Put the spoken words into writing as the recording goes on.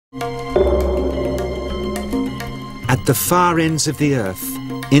At the far ends of the earth,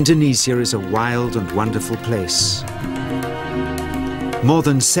 Indonesia is a wild and wonderful place. More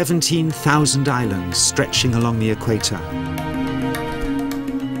than 17,000 islands stretching along the equator.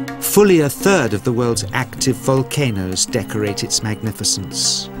 Fully a third of the world's active volcanoes decorate its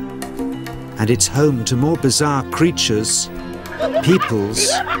magnificence. And it's home to more bizarre creatures,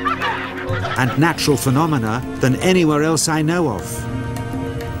 peoples, and natural phenomena than anywhere else I know of.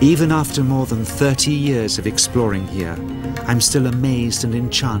 Even after more than 30 years of exploring here, I'm still amazed and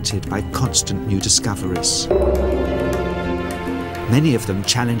enchanted by constant new discoveries. Many of them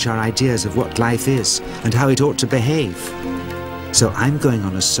challenge our ideas of what life is and how it ought to behave. So I'm going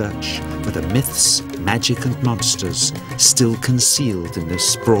on a search for the myths, magic and monsters still concealed in this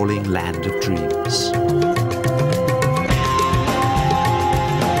sprawling land of dreams.